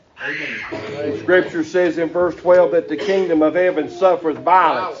Scripture says in verse 12 that the kingdom of heaven suffereth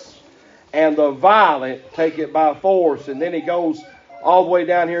violence, and the violent take it by force. And then he goes all the way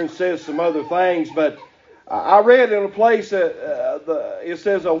down here and says some other things. But I read in a place that it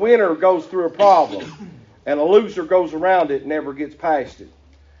says a winner goes through a problem, and a loser goes around it and never gets past it.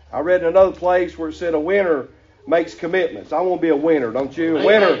 I read in another place where it said a winner makes commitments. I want to be a winner, don't you? A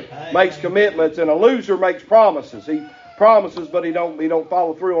winner makes commitments, and a loser makes promises. He promises, but he don't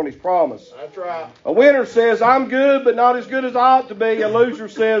follow through on his promise. That's right. A winner says, I'm good, but not as good as I ought to be. A loser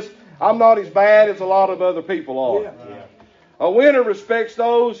says, I'm not as bad as a lot of other people are. Yeah. A winner respects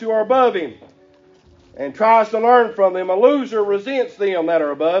those who are above him and tries to learn from them. A loser resents them that are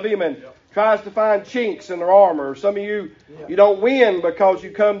above him and tries to find chinks in their armor. Some of you, you don't win because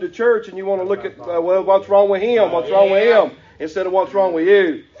you come to church and you want to look at, well, what's wrong with him? What's wrong with him? Instead of what's wrong with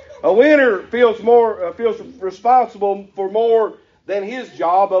you. A winner feels responsible for more than his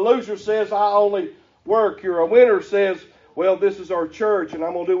job. A loser says, I only work here. A winner says, well, this is our church, and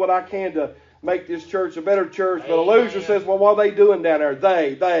I'm going to do what I can to make this church a better church. But a loser says, well, what are they doing down there?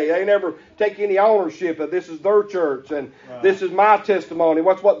 They never take any ownership of this is their church, and this is my testimony.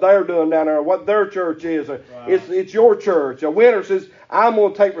 What's what they're doing down there, what their church is. It's your church. A winner says, I'm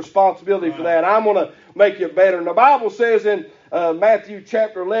going to take responsibility for that. I'm going to make it better. And the Bible says in Matthew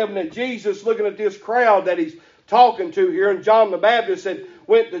chapter 11 that Jesus, looking at this crowd that he's talking to here, and John the Baptist had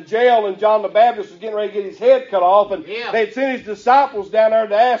went to jail, and John the Baptist was getting ready to get his head cut off, and they'd sent his disciples down there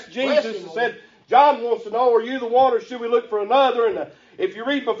to ask Jesus and said, John wants to know, are you the one or should we look for another? And if you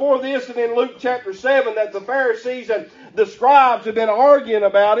read before this and in Luke chapter 7 that the Pharisees and the scribes have been arguing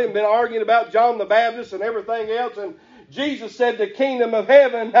about it, and been arguing about John the Baptist and everything else, and Jesus said the kingdom of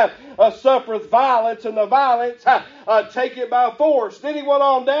heaven suffereth violence, and the violence take it by force. Then he went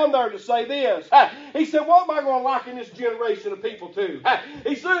on down there to say this. He said, what am I going to liken this generation of people to?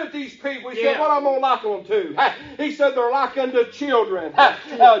 He said at these people, he said, what am I going to liken them to? He said they're like unto children.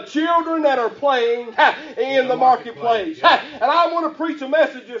 Children that are playing in the marketplace. And I want to preach a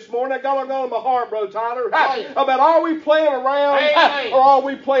message this morning that got on my heart, Brother Tyler, about are we playing around or are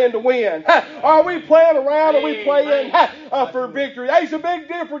we playing to win? Are we playing around or are we playing for victory? There's a big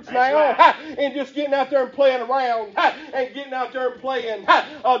difference now in just getting out there and playing around and getting out there and playing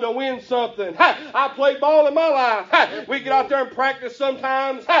to win something. I played ball in my life. We get out there and practice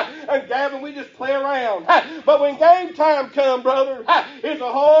sometimes, and Gavin, we just play around. But when game time comes, brother, it's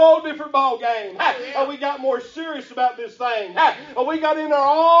a whole different ball game. We got more serious about this thing. We got in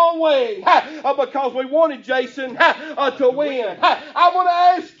our own way because we wanted Jason to win. I want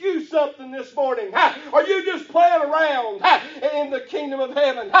to ask you something this morning. Are you just playing around in the kingdom of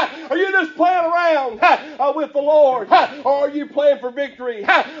heaven? Are you just playing around with the Lord? Or are you playing for victory?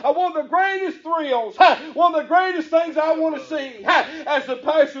 One of the greatest thrills, one of the greatest things I want to see as the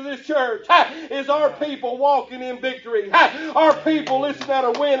pastor of this church is our people walking in victory. Our people, listen, that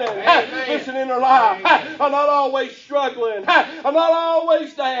are winning, listen, in their life, are not always struggling, are not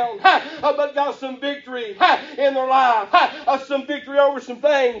always down, but got some victory in their life, some victory over some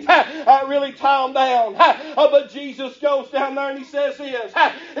things really tie them down. But Jesus goes down there and he says this.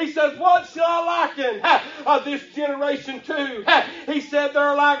 He says, what shall I liken this generation to? He said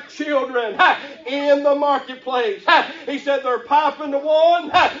they're like children in the marketplace. He said they're piping to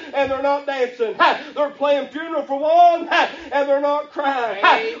one and they're not dancing. They're playing funeral for one and they're not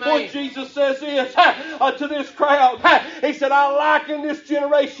crying. When Jesus says this to this crowd, he said, I liken this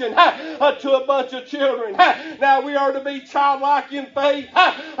generation to a bunch of children. Now we are to be childlike in faith,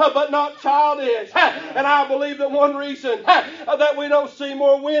 but not childish. And I believe that one reason that we don't see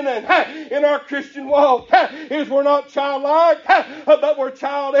more winning in our Christian walk is we're not childlike, but we're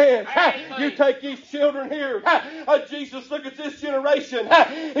childish. You take these children here. Jesus, look at this generation.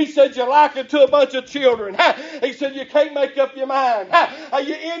 He said, you like it to a bunch of children. He said, you can't make up your mind.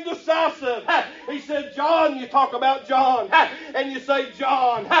 You're indecisive. He said, John, you talk about John, and you say,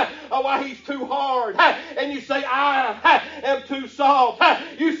 John, why he's too hard. And you say, I am too soft.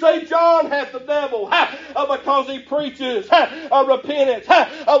 You say, John hath the devil because he preaches repentance.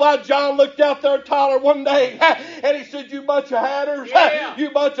 Why John looked out there, Tyler, one day, and he said, you bunch of hatters,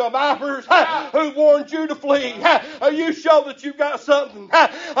 you bunch of vipers, who warned you to flee. You show that you got something,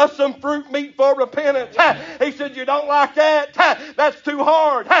 some fruit meat for repentance. He said, you don't like that? That's too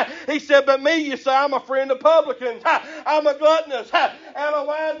hard. He said, but me, you say, I'm a friend of publicans. I'm a gluttonous and a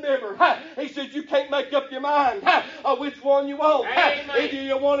wine bibber. He said, you can't make up your mind which one you want. Either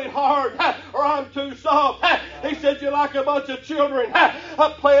you want it hard or or I'm too soft. He said, you're like a bunch of children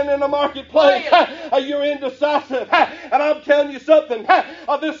playing in the marketplace. You're indecisive. And I'm telling you something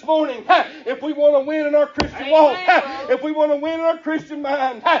this morning. If we want to win in our Christian walk, if we want to win in our Christian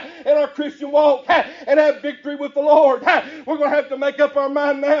mind, in our Christian walk, and have victory with the Lord, we're going to have to make up our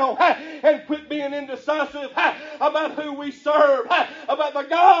mind now and quit being indecisive about who we serve, about the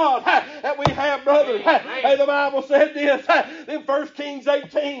God that we have, brother. Hey, the Bible said this in 1 Kings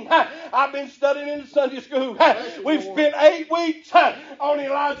 18. I've been studying in Sunday school. We've spent 8 weeks on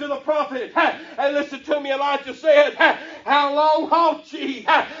Elijah the prophet. And listen to me, Elijah said, how long halt ye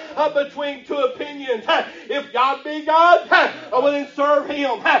between two opinions? If God be God, well then serve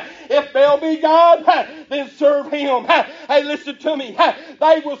him. If Baal be God, then serve him. Hey, listen to me.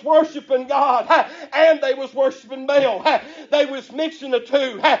 They was worshiping God and they was worshiping Baal. They was mixing the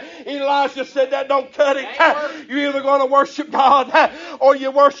two. Elijah said that don't cut it. You're either going to worship God or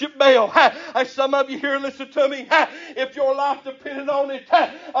you worship Baal. Hey, some of you here, listen to me. If your life depended on it,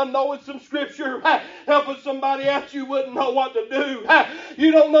 knowing some scripture, helping somebody out, you wouldn't know what to do.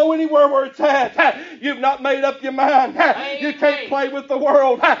 You don't know anywhere where it's at. You've not made up your mind. You can't play with the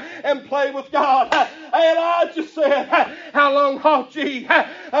world and play with God. And I just said, how long halt ye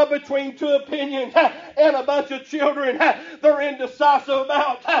between two opinions and a bunch of children? They're indecisive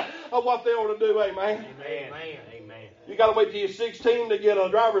about what they ought to do. Amen. Amen. You got to wait till you're 16 to get a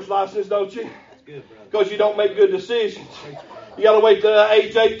driver's license, don't you? Because you don't make good decisions. You got to wait to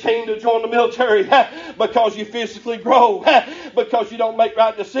age 18 to join the military because you physically grow, because you don't make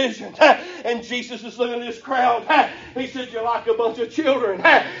right decisions. And Jesus is looking at this crowd. He said, you're like a bunch of children.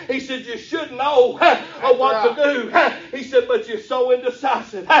 He said, you should know what to do. He said, but you're so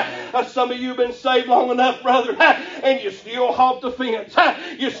indecisive. Some of you have been saved long enough, brother, and you still hop the fence.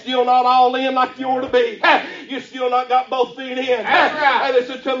 You're still not all in like you ought to be. You still not got both feet in. Hey,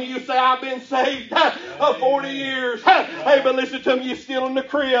 listen to me. You say, I've been saved 40 years. Hey, but listen to me, you're still in the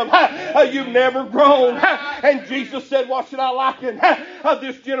crib. You've never grown. And Jesus said, what should I liken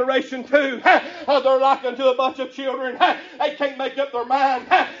this generation to? They're likened to a bunch of children. They can't make up their mind.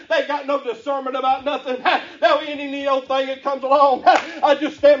 They got no discernment about nothing. They'll eat any old thing that comes along. I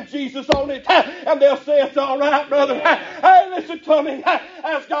just stamp Jesus on it, and they'll say it's all right, brother. Hey, listen to me.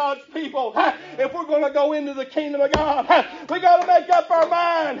 As God's people, if we're going to go into the kingdom of God, we got to make up our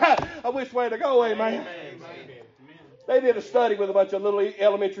mind which way to go. Amen. They did a study with a bunch of little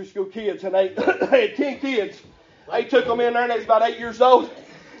elementary school kids, and they had 10 kids. They took them in there, and they was about 8 years old.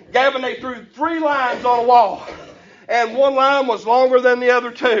 Gavin, they threw 3 lines on a wall, and one line was longer than the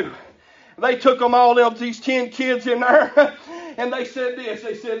other 2. They took them all up, these 10 kids in there, and they said this.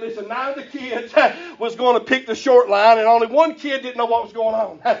 They said, listen, 9 of the kids was going to pick the short line, and only 1 kid didn't know what was going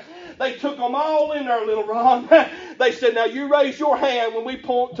on. They took them all in there, little Ron. They said, now you raise your hand when we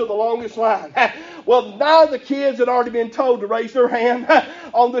point to the longest line. Well, 9 of the kids had already been told to raise their hand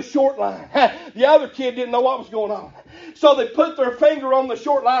on the short line. The other kid didn't know what was going on. So they put their finger on the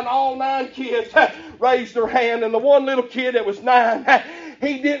short line. All 9 kids raised their hand. And the one little kid that was 9,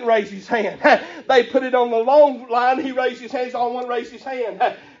 he didn't raise his hand. They put it on the long line. He raised his hand. He's the only one raised his hand.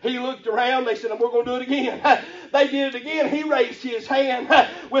 He looked around. They said, we're going to do it again. They did it again. He raised his hand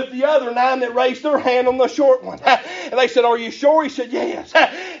with the other 9 that raised their hand on the short one. And they said, are you sure? He said, yes.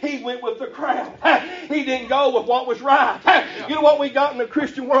 He went with the crowd. He didn't go with what was right. You know what we got in the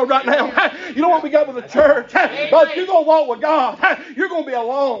Christian world right now? You know what we got with the church? But if you're going to walk with God, you're going to be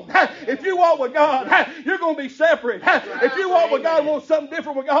alone. If you walk with God, you're going to be separate. If you walk with God and want something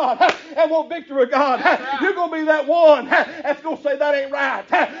different with God and want victory with God, you're going to be that one that's going to say that ain't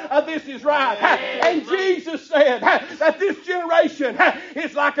right. This is right. And Jesus said that this generation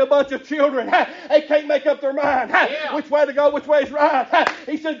is like a bunch of children. They can't make up their mind which way to go, which way is right.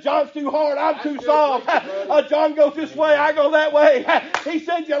 He said, John's too hard, I'm too soft. John goes this way, I go that way. He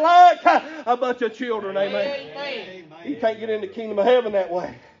said, you're like a bunch of children. Amen. You can't get in the kingdom of heaven that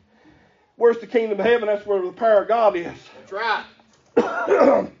way. Where's the kingdom of heaven? That's where the power of God is. That's right.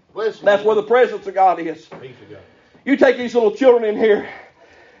 That's where the presence of God is. You take these little children in here.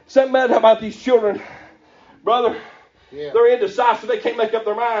 Something bad about these children, brother. They're indecisive. They can't make up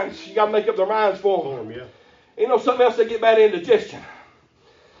their minds. You got to make up their minds for them. You know something else? They get bad indigestion.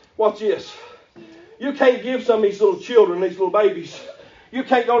 Watch this. You can't give some of these little children, these little babies. You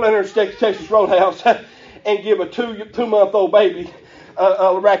can't go down there to Texas Roadhouse and give a 2-month-old baby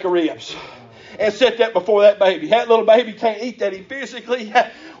a rack of ribs and set that before that baby. That little baby can't eat that. He physically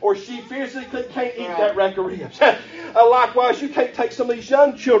or she physically can't eat that rack of ribs. Likewise, you can't take some of these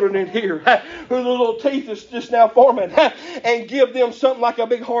young children in here who the little teeth is just now forming and give them something like a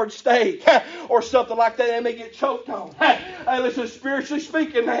big hard steak or something like that and they get choked on. Hey, listen, spiritually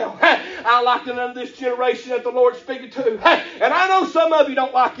speaking now, I like to know this generation that the Lord's speaking to. And I know some of you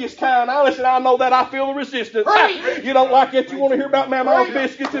don't like this kind. I know that. I feel the resistance. You don't like it. You want to hear about Mama's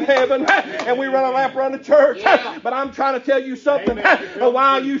biscuits in heaven. And we run a lap around the church. But I'm trying to tell you something.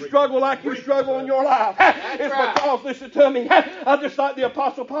 Why you struggle like you struggle in your life. It's because, listen to me, just like the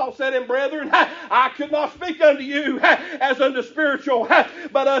Apostle Paul said, and brethren, I could not speak unto you as unto spiritual,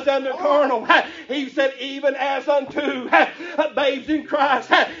 but as unto carnal. He said, even as unto babes in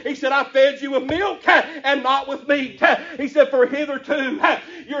Christ. He said, I fed you with milk and not with meat. He said, for hitherto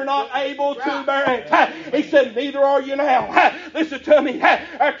you're not able to bear it. He said, neither are you now. Listen to me.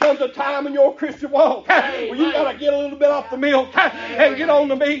 There comes a time in your Christian walk where you got to get a little bit off the milk and get on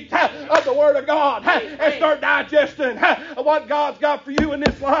the meat of the Word of God and start digesting what God's got for you in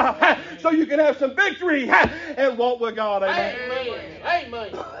this life so you can have some victory and walk with God. Amen. Amen.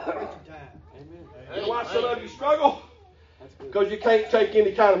 You know why some of you struggle? Because you can't take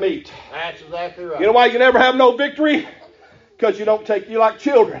any kind of meat. That's exactly right. You know why you never have no victory? Because you like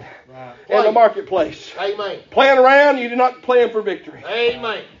children in the marketplace. Amen. Playing around, you're not playing for victory.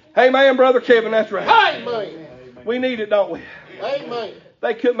 Amen. Amen, Brother Kevin, that's right. Amen. We need it, don't we? Amen.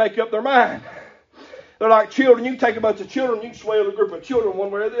 They couldn't make up their mind. They're like children. You can take a bunch of children, you can sway a group of children one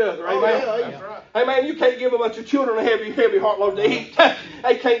way or the other. Amen. Oh, yeah, that's right. Hey man, you can't give a bunch of children a heavy heart load to eat.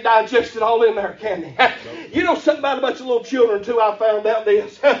 They can't digest it all in there, can they? You know something about a bunch of little children too, I found out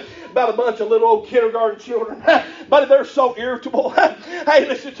this. About a bunch of little old kindergarten children. But they're so irritable. Hey,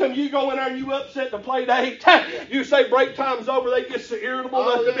 listen to me. You go in there and you upset the play date. You say break time's over, they get so irritable.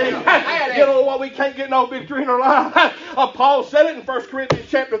 You know what? We can't get no victory in our life. Paul said it in 1 Corinthians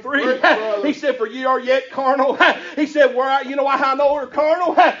chapter 3. He said, for ye are yet carnal. He said, you know how I know we're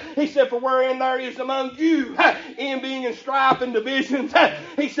carnal? He said, for wherein there is among you envying and strife and divisions.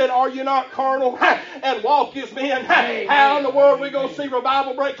 He said, are you not carnal and walk as men? How in the world are we going to see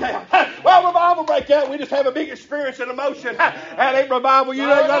revival break out? Well, revival break out. We just have a big experience and emotion. That ain't revival.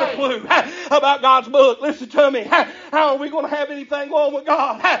 You ain't got a clue about God's book. Listen to me. How are we going to have anything going with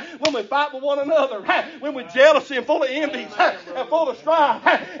God when we fight with one another? When we're jealousy and full of envy and full of strife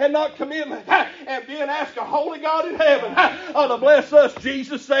and not commitment and being asked a holy God in heaven to bless us?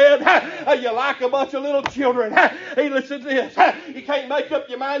 Jesus said, you like a bunch of little children. He listen to this. You can't make up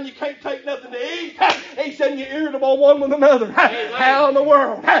your mind. You can't take nothing to eat. He said you're irritable one with another. How in the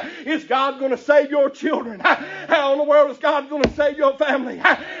world is God going to save your children? How in the world is God going to save your family?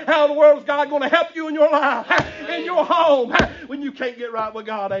 How in the world is God going to help you in your life, in your home, when you can't get right with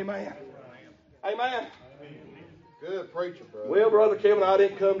God? Amen. Amen. Good preacher, brother. Well, Brother Kevin, I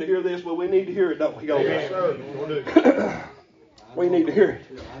didn't come to hear this, but we need to hear it, don't we? Yes, sir. We need to hear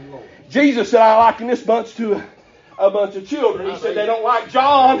it. Jesus said, I liken this bunch to a bunch of children. He said they don't like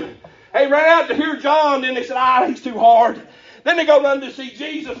John. They ran out to hear John, then they said, he's too hard. Then they go run to see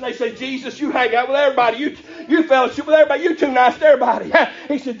Jesus, and they say, Jesus, you hang out with everybody. You fellowship with everybody. You're too nice to everybody.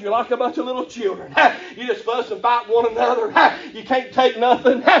 He said, you're like a bunch of little children. You just fuss and fight one another. You can't take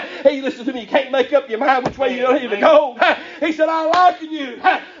nothing. Hey, listen to me. You can't make up your mind which way you need to go. He said, I liken you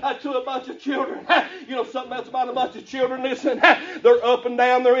to a bunch of children. You know something else about a bunch of children? Listen, they're up and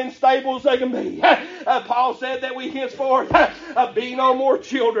down. They're in stables they can be. Paul said that we henceforth be no more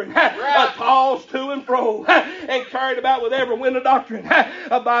children. Tossed to and fro and carried about with every wind of doctrine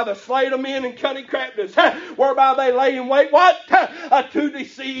by the sleight of men and cunning craftiness whereby they lay in wait what? To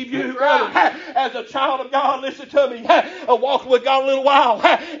deceive you. As a child of God, listen to me, walking with God a little while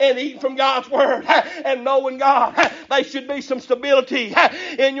and eating from God's word and knowing God, there should be some stability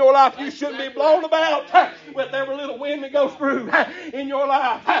in your life. You shouldn't be blown about with every little wind that goes through in your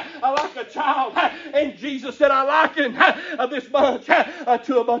life like a child. And Jesus said, I liken this bunch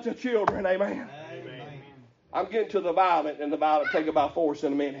to a bunch of children. Amen. I'm getting to the violent, and the violent take about force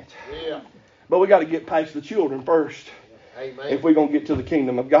in a minute. Yeah. But we got to get past the children first. Amen. If we're going to get to the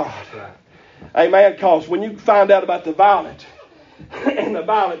kingdom of God. Amen. Because when you find out about the violent, and the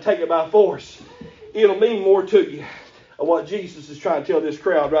violent take it by force, it'll mean more to you of what Jesus is trying to tell this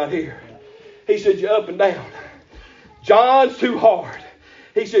crowd right here. He said, you're up and down. John's too hard.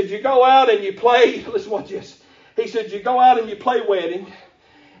 He said, you go out and you play. Listen, watch this. He said, you go out and you play wedding.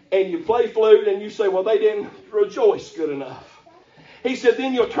 And you play flute and you say, well, they didn't rejoice good enough. He said,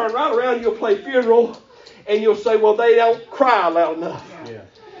 then you'll turn right around and you'll play funeral and you'll say, well, they don't cry loud enough. Yeah.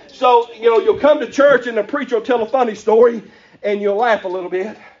 So, you'll come to church and the preacher will tell a funny story and you'll laugh a little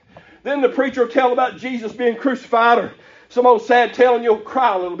bit. Then the preacher will tell about Jesus being crucified or Some old sad telling, you'll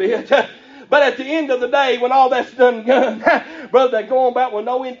cry a little bit. But at the end of the day, when all that's done and done, brother, they're going about with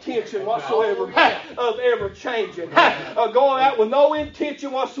no intention whatsoever of ever changing. Going out with no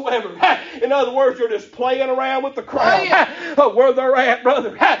intention whatsoever. In other words, you're just playing around with the crowd where they're at,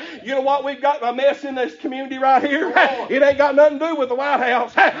 brother. You know what? We've got a mess in this community right here. It ain't got nothing to do with the White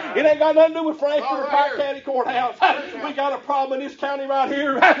House. It ain't got nothing to do with Frankfort or Pike County Courthouse. We got a problem in this county right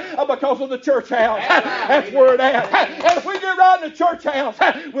here because of the church house. That's where it's at. And if we get right in the church house,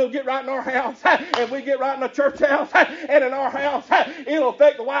 we'll get right in our house. And we get right in the church house and in our house, it'll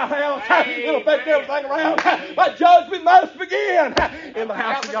affect the White House. It'll affect everything around. But judgment must begin in the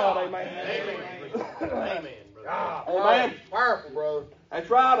house of God. Amen. Amen. Amen. Powerful, brother.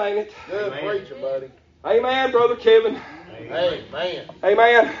 That's right, ain't it? Good preacher, buddy. Amen, Brother Kevin. Amen.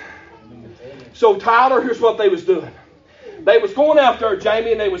 Amen. So Tyler, here's what they was doing. They was going out there,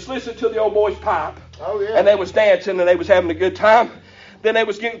 Jamie, and they was listening to the old boy's pipe. Oh yeah. And they was dancing and they was having a good time. Then they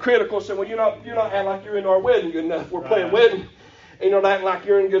was getting critical, saying, well, you're not acting like you're in our wedding good enough. We're playing wedding. And you're not acting like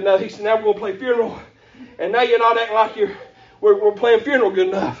you're in good enough. He said, now we're going to play funeral. And now you're not acting like we're playing funeral good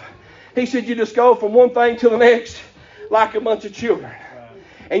enough. He said, you just go from one thing to the next like a bunch of children.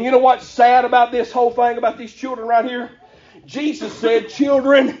 And you know what's sad about this whole thing, about these children right here? Jesus said,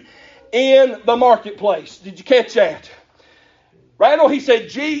 children in the marketplace. Did you catch that? Right? He said,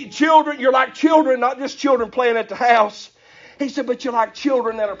 children, you're like children, not just children playing at the house. He said, but you're like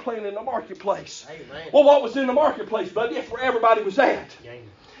children that are playing in the marketplace. Amen. Well, what was in the marketplace, buddy? That's where everybody was at.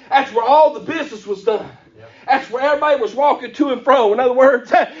 That's where all the business was done. That's where everybody was walking to and fro. In other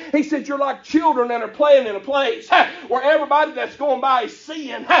words, he said, you're like children that are playing in a place where everybody that's going by is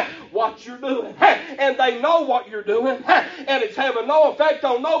seeing what you're doing. And they know what you're doing. And it's having no effect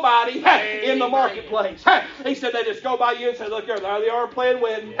on nobody in the marketplace. He said, they just go by you and say, look, there they are playing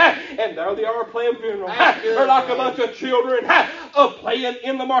wedding. And there they are playing funeral. They're like a bunch of children playing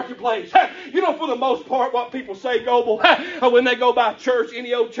in the marketplace. You know, for the most part, what people say, Goebel, when they go by church,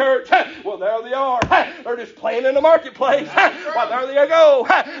 any old church, well, there they are. They're just playing in the marketplace. Well, there they go.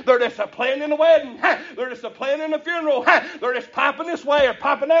 They're just playing in the wedding. They're just playing in the funeral. They're just piping this way or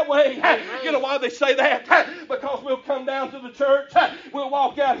piping that way. You know why they say that? Because we'll come down to the church. We'll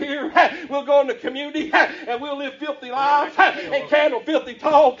walk out here. We'll go in the community. And we'll live filthy lives and candle filthy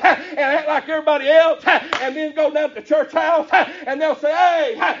talk and act like everybody else. And then go down to the church house and they'll say,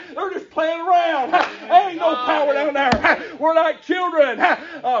 hey, they're just playing around. There ain't no power down there. We're like children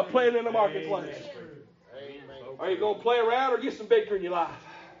playing in the marketplace. Are you going to play around or get some victory in your life?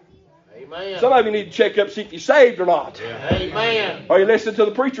 Amen. Some of you need to check up, see if you're saved or not. Amen. Are you listening to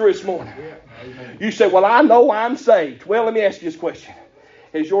the preacher this morning? You say, well, I know I'm saved. Well, let me ask you this question.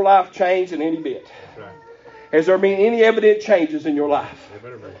 Has your life changed in any bit? Has there been any evident changes in your life?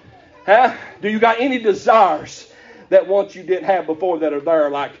 Huh? Do you got any desires that once you didn't have before that are there?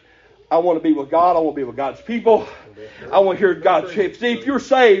 Like, I want to be with God. I want to be with God's people. I want to hear God's. See, if you're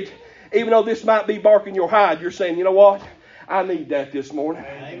saved, even though this might be barking your hide, you're saying, you know what? I need that this morning.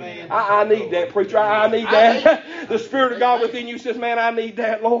 Amen. I need that, preacher. I need that. The Spirit of God within you says, man, I need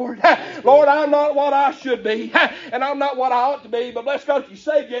that, Lord. Lord, I'm not what I should be, and I'm not what I ought to be, but bless God, if you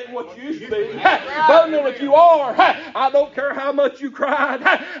saved yet what you used to be. But if you are, I don't care how much you cried.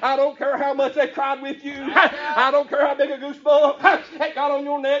 I don't care how much they cried with you. I don't care how big a goosebump that got on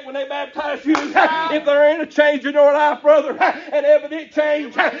your neck when they baptized you. If there ain't a change in your life, brother, an evident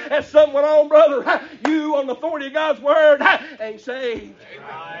change, as something went on, brother, you on the authority of God's Word ain't saved.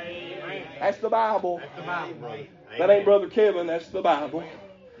 That's the Bible. That ain't Brother Kevin. That's the Bible.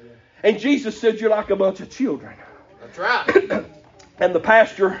 And Jesus said you're like a bunch of children. That's right. And the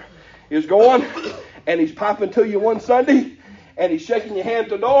pastor is going and he's piping to you one Sunday and he's shaking your hand at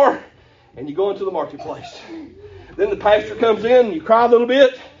the door and you go into the marketplace. Then the pastor comes in and you cry a little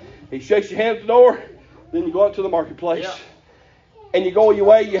bit. He shakes your hand at the door. Then you go out to the marketplace. And you go your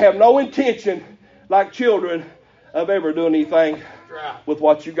way. You have no intention, like children, of ever doing anything with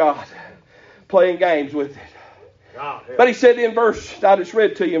what you got. Playing games with it. But he said in verse, I just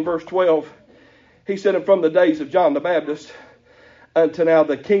read to you in verse 12, he said, and from the days of John the Baptist unto now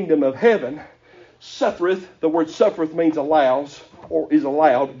the kingdom of heaven suffereth, the word suffereth means allows, or is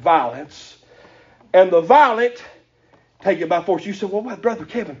allowed, violence. And the violent take it by force. You say, well, what, Brother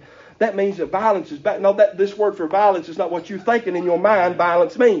Kevin, that means that violence is bad. No, this word for violence is not what you're thinking in your mind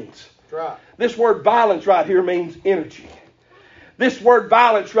violence means. Right. This word violence right here means energy. This word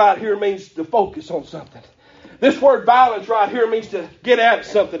violence right here means to focus on something. This word violence right here means to get at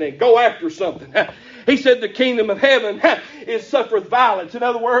something and go after something. He said the kingdom of heaven is suffereth violence. In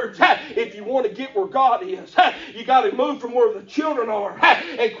other words, if you want to get where God is, you got to move from where the children are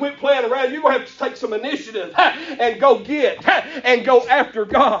and quit playing around. You're going to have to take some initiative and go get and go after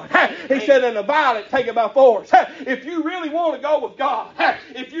God. He said, and the violent take it by force. If you really want to go with God,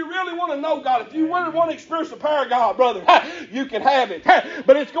 if you really want to know God, if you really want to experience the power of God, brother, you can have it.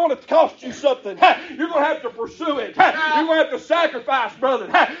 But it's going to cost you something. You're going to have to pursue it. You're going to have to sacrifice, brother.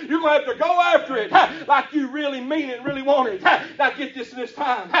 You're going to have to go after it like you really mean it, really want it. Now get this in this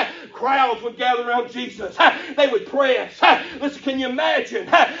time. Crowds would gather around Jesus. They would press. Listen, can you imagine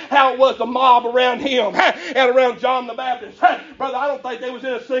how it was the mob around him and around John the Baptist? Brother, I don't think they was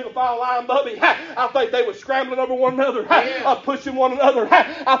in a single file line, Bubby. I think they were scrambling over one another, pushing one another.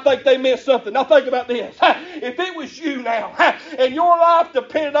 I think they meant something. Now think about this. If it was you now and your life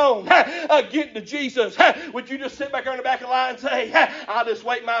depended on getting to Jesus, would you just sit back there in the back of the line and say, I'll just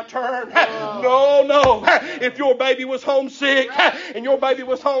wait my turn? No. If your baby was homesick and your baby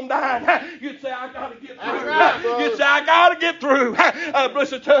was home dying, you'd say, I got to get through. You'd say, I got to get through.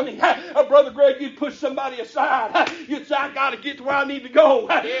 Listen to me. Brother Greg, you'd push somebody aside. You'd say, I got to get to where I need to go.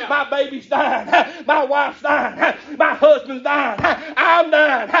 My baby's dying. My wife's dying. My husband's dying. I'm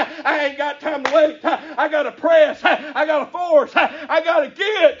dying. I ain't got time to wait. I got to press. I got to force. I got to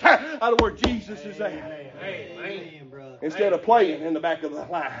get out of where Jesus is at. Instead of playing in the back of the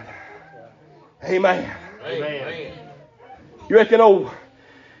line. Amen. You reckon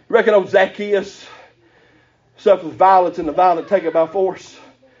old Zacchaeus suffered violence and the violent take it by force?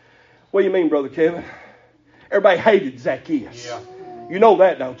 What do you mean, Brother Kevin? Everybody hated Zacchaeus. Yeah. You know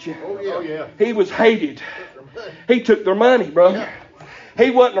that, don't you? Oh, yeah. He was hated. He took their money, brother. Yeah. He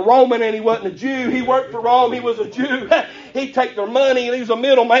wasn't a Roman and he wasn't a Jew. He worked for Rome. He was a Jew. He'd take their money and he was a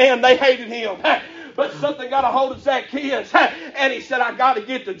middleman. They hated him. But something got a hold of Zacchaeus, and he said, I got to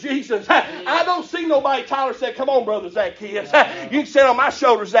get to Jesus. I don't see nobody, Tyler said, come on, Brother Zacchaeus. You can sit on my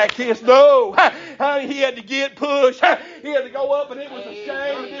shoulders, Zacchaeus. No. He had to get pushed. He had to go up, and it was a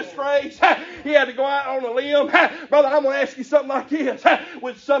shame, a disgrace. He had to go out on a limb. Brother, I'm going to ask you something like this.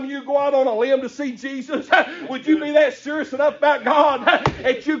 Would some of you go out on a limb to see Jesus? Would you be that serious enough about God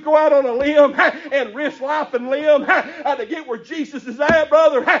that you go out on a limb and risk life and limb to get where Jesus is at,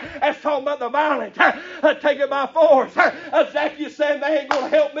 brother? That's talking about the violent. Take it by force. Zacchaeus said, they ain't going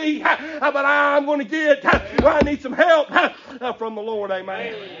to help me, but I'm going to get where I need some help from the Lord.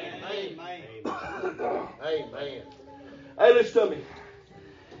 Amen. Amen. Hey, listen to me.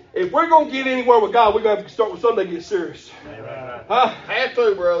 If we're going to get anywhere with God, we're going to have to start with something to get serious. Have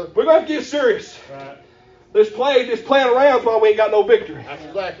to, brother. We're going to have to get serious. This playing around is why we ain't got no victory. That's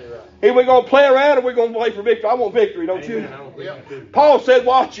exactly right. Either we're going to play around or we're going to play for victory. I want victory, don't you? Yep. Paul said,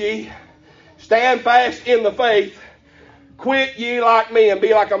 watch ye. Stand fast in the faith. Quit ye like men.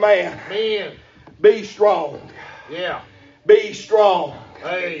 Be like a man. Men. Be strong. Yeah. Be strong.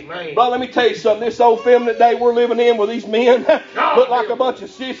 Amen. But let me tell you something. This old feminine day we're living in with these men look like a bunch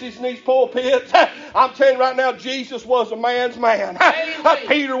of sissies in these pulpits. I'm telling you right now, Jesus was a man's man.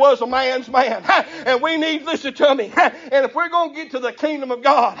 Peter was a man's man. And we need, listen to me, and if we're going to get to the kingdom of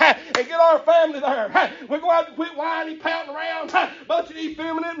God and get our family there, we're going to have to quit whining, pouting around. A bunch of these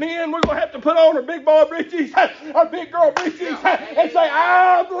feminine men, we're going to have to put on our big boy britches, our big girl britches, and say,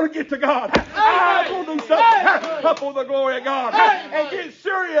 I'm going to get to God. I'm going to do something for the glory of God. And get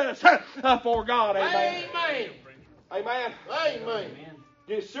serious for God. Amen. Amen. Amen.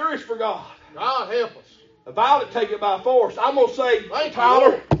 Get serious for God. God help us. The violent take it by force. I'm going to say,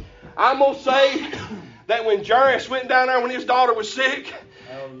 Tyler, I'm going to say that when Jairus went down there when his daughter was sick,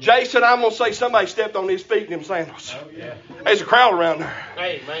 Jason, I'm going to say somebody stepped on his feet in them sandals. There's a crowd around there.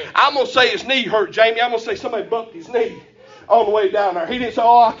 Amen. I'm going to say his knee hurt, Jamie. I'm going to say somebody bumped his knee on the way down there. He didn't say,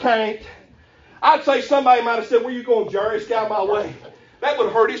 oh, I can't. I'd say somebody might have said, where you going, Jairus? Get out of my way. That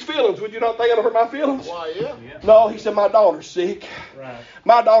would hurt his feelings. Would you not think it would hurt my feelings? Why, yeah. No, he said, my daughter's sick. Right.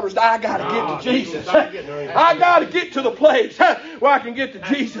 My daughter's I got to get to Jesus. I got to get to the place where I can get to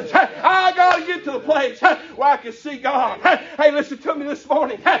Jesus. I got to get to the place where I can see God. Hey, listen to me this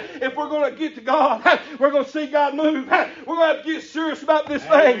morning. If we're going to get to God, we're going to see God move. We're going to have to get serious about this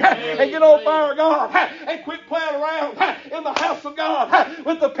thing and get on fire of God and quit playing around in the house of God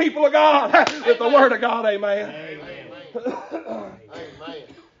with the people of God, with the Word of God. Amen. Amen.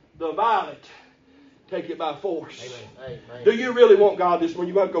 The violent take it by force. Amen. Do you really want God this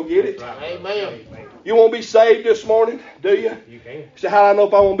morning? You want to go get it? Amen. You want to be saved this morning? Do you? You can. So how do I know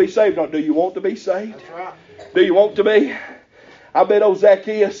if I want to be saved or not? Do you want to be saved? That's right. Do you want to be? I bet old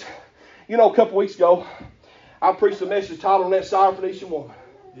Zacchaeus, you know, a couple weeks ago, I preached a message titled on that Syrophoenician woman.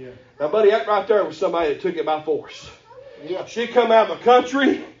 Yeah. Now, buddy, that right there was somebody that took it by force. Yeah. She come out of the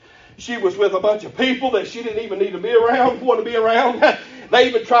country. She was with a bunch of people that she didn't even need to be around, want to be around. They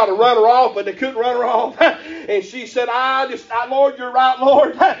even tried to run her off, but they couldn't run her off. And she said, Lord, you're right,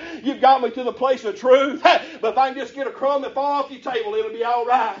 Lord. You've got me to the place of truth. But if I can just get a crumb that fall off your table, it'll be all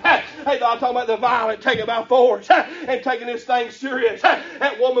right. Hey, I'm talking about the violent taking by force and taking this thing serious.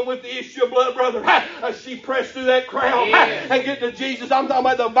 That woman with the issue of blood, brother, she pressed through that crowd and get to Jesus. I'm talking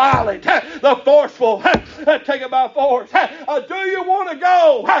about the violent, the forceful, taken by force. Do you want to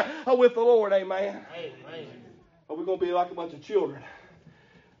go with the Lord? Amen. Amen. Are we going to be like a bunch of children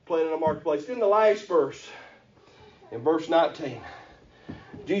playing in a marketplace? In the last verse, in verse 19,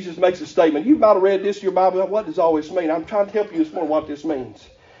 Jesus makes a statement. You might have read this in your Bible. What does all this mean? I'm trying to help you this morning what this means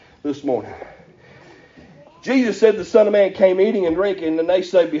this morning. Jesus said the Son of Man came eating and drinking, and they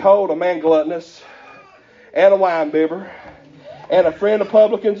say, behold, a man gluttonous, and a winebibber, and a friend of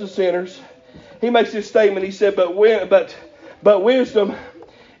publicans and sinners. He makes this statement. He said, but wisdom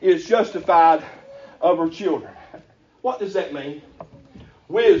is justified of her children. What does that mean?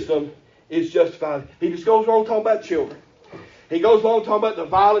 Wisdom is justified. He just goes on talking about children. He goes on talking about the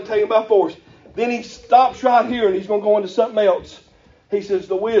violent taken by force. Then he stops right here and he's going to go into something else. He says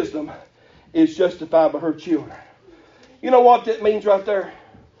the wisdom is justified by her children. You know what that means right there?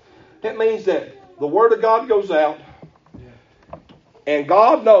 That means that the Word of God goes out and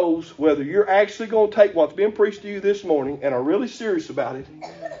God knows whether you're actually going to take what's been preached to you this morning and are really serious about it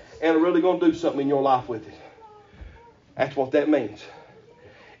and are really going to do something in your life with it. That's what that means.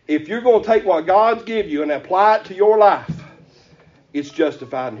 If you're going to take what God's given you and apply it to your life, it's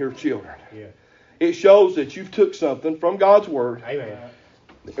justified in your children. Yeah. It shows that you've took something from God's Word, Amen.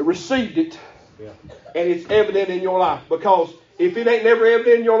 Received it, and it's evident in your life. Because if it ain't never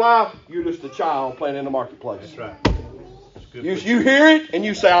evident in your life, you're just a child playing in the marketplace. That's right. That's you hear it and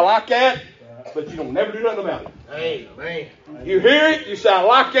you say, I like that, but you don't never do nothing about it. Amen. You hear it, you say, I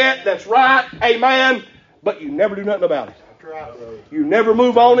like that, that's right, amen, but you never do nothing about it. You never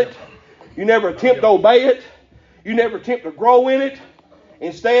move on it. You never attempt to obey it. You never attempt to grow in it.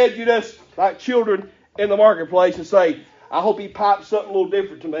 Instead, you just, like children in the marketplace, and say, I hope he pipes something a little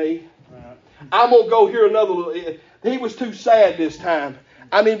different to me. I'm going to go here another little. He was too sad this time.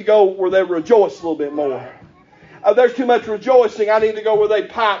 I need to go where they rejoice a little bit more. There's too much rejoicing. I need to go where they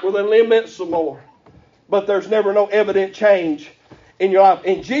pipe, where they lament some more. But there's never no evident change in your life.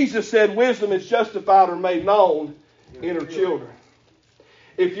 And Jesus said wisdom is justified or made known in her children.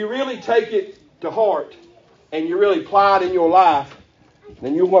 If you really take it to heart and you really apply it in your life,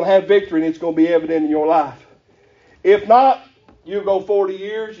 then you're going to have victory and it's going to be evident in your life. If not, you'll go 40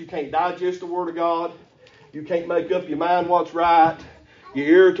 years, you can't digest the Word of God, you can't make up your mind what's right, you're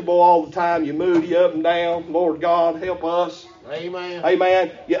irritable all the time, you're moody up and down. Lord God, help us. Amen.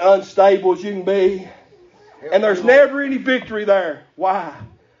 Amen. You're unstable as you can be. And there's never any victory there. Why?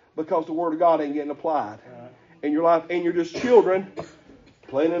 Because the Word of God ain't getting applied in your life, and you're just children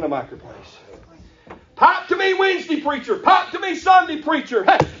playing in a marketplace. Pipe to me Wednesday preacher. Pipe to me Sunday preacher.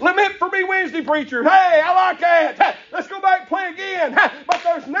 Hey, lament for me Wednesday preacher. Hey, I like that. Hey, let's go back and play again. Hey, but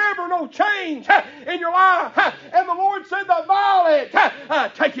there's never no change in your life. And the Lord said the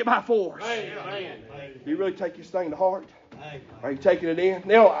violent take you by force. Do you really take this thing to heart? Are you taking it in?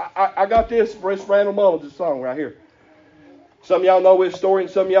 Now, I got this for this Randall Mullins' song right here. Some of y'all know this story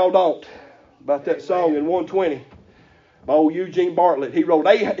and some of y'all don't. About that song in 120. By old Eugene Bartlett. He wrote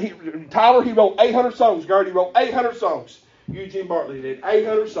 800 songs. Gert, he wrote 800 songs. Eugene Bartlett did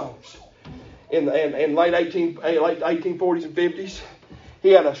 800 songs in late 1840s and 50s.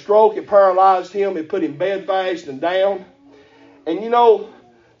 He had a stroke. It paralyzed him. It put him bedfast and down. And you know,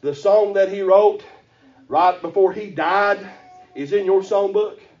 the song that he wrote right before he died is in your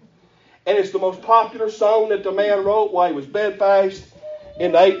songbook. And it's the most popular song that the man wrote while he was bedfast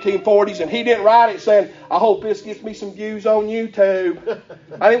in the 1840s. And he didn't write it saying, I hope this gets me some views on YouTube.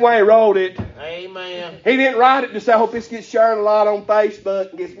 I think why he wrote it. Amen. He didn't write it to say, I hope this gets shared a lot on Facebook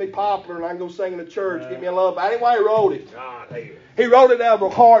and gets me popular and I can go sing in the church, get me a love. I think why he wrote it. He wrote it out of a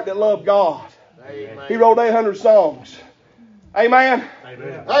heart that loved God. Amen. He wrote 800 songs. Amen.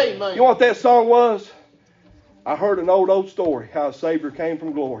 Amen. Amen. You know what that song was? I heard an old story how a Savior came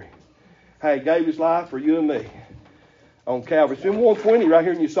from glory. How he gave his life for you and me on Calvary. It's in 120 right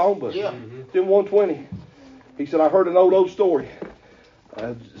here in your songbook. Yeah. It's in 120. He said, I heard an old story.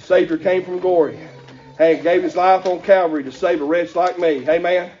 A Savior came from glory. Hey, gave his life on Calvary to save a wretch like me.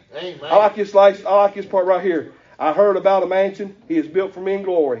 Amen. Amen. I like this part right here. I heard about a mansion he has built for me in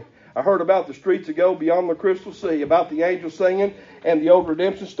glory. I heard about the streets that go beyond the crystal sea, about the angels singing and the old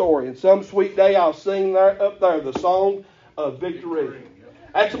redemption story. And some sweet day I'll sing there, up there the song of victory.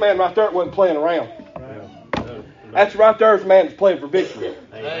 That's a man right there that wasn't playing around. That's right there is a man that's playing for victory.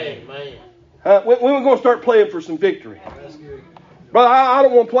 Amen. When we're going to start playing for some victory. Brother, I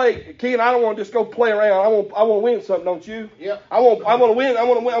don't want to play, Ken. I don't want to just go play around. I want to win something, don't you? Yep. I want to win. I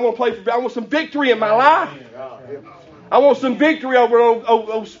want to play for. I want some victory in my life. I want some victory over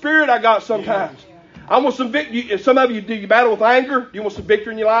old spirit I got sometimes. I want some victory. Some of you, do you battle with anger? Do you want some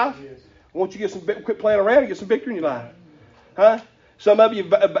victory in your life? I want you to quit playing around and get some victory in your life. Huh? Some of you,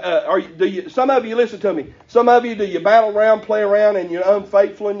 listen to me. Some of you, do you battle around, play around, and you're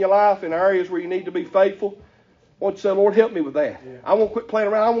unfaithful in your life in areas where you need to be faithful? I want you to say, Lord, help me with that. Yeah. I won't quit playing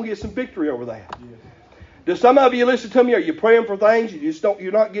around. I want to get some victory over that. Yeah. Do some of you, listen to me, are you praying for things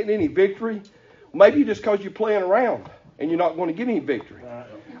you're not getting any victory? Maybe just because you're playing around and you're not going to get any victory. Right.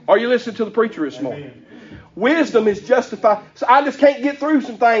 Are you listening to the preacher this morning? Wisdom is justified. So I just can't get through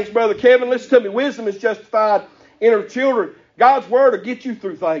some things, Brother Kevin. Listen to me. Wisdom is justified in her children. God's word will get you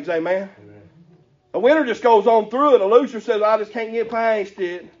through things. Amen. A winner just goes on through it. A loser says, I just can't get past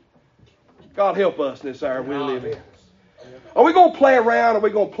it. God help us in this hour we live in. Are we going to play around or are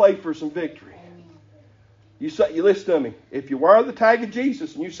we going to play for some victory? You listen to me. If you wear the tag of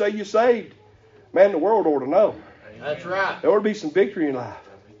Jesus and you say you're saved, man, the world ought to know. That's right. There ought to be some victory in life.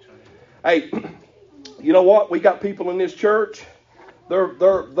 Hey, you know what? We got people in this church. They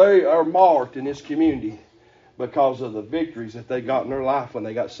are marked in this community because of the victories that they got in their life when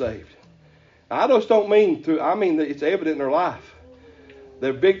they got saved. I just don't mean I mean that it's evident in their life.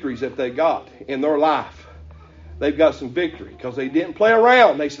 The victories that they got in their life. They've got some victory because they didn't play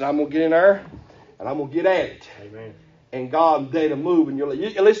around. They said, I'm going to get in there and I'm going to get at it. Amen. And God did a move in your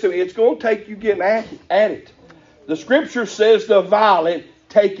life. Listen to me, it's going to take you getting at it. The scripture says the violent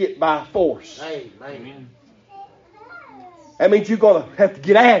take it by force. Amen. That means you're going to have to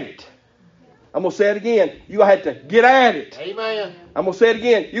get at it. I'm going to say it again. You're going to have to get at it. Amen. I'm going to say it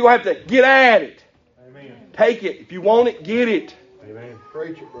again. You're going to have to get at it. Amen. Take it. If you want it, get it. Amen.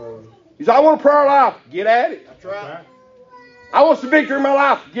 Preach it, brother. He said, I want a prayer life. Get at it. That's right. I want some victory in my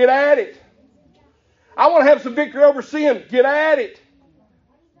life. Get at it. I want to have some victory over sin. Get at it.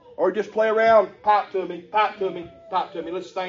 Or just play around. Pipe to me. Pipe to me. Pipe to me. Let's stand.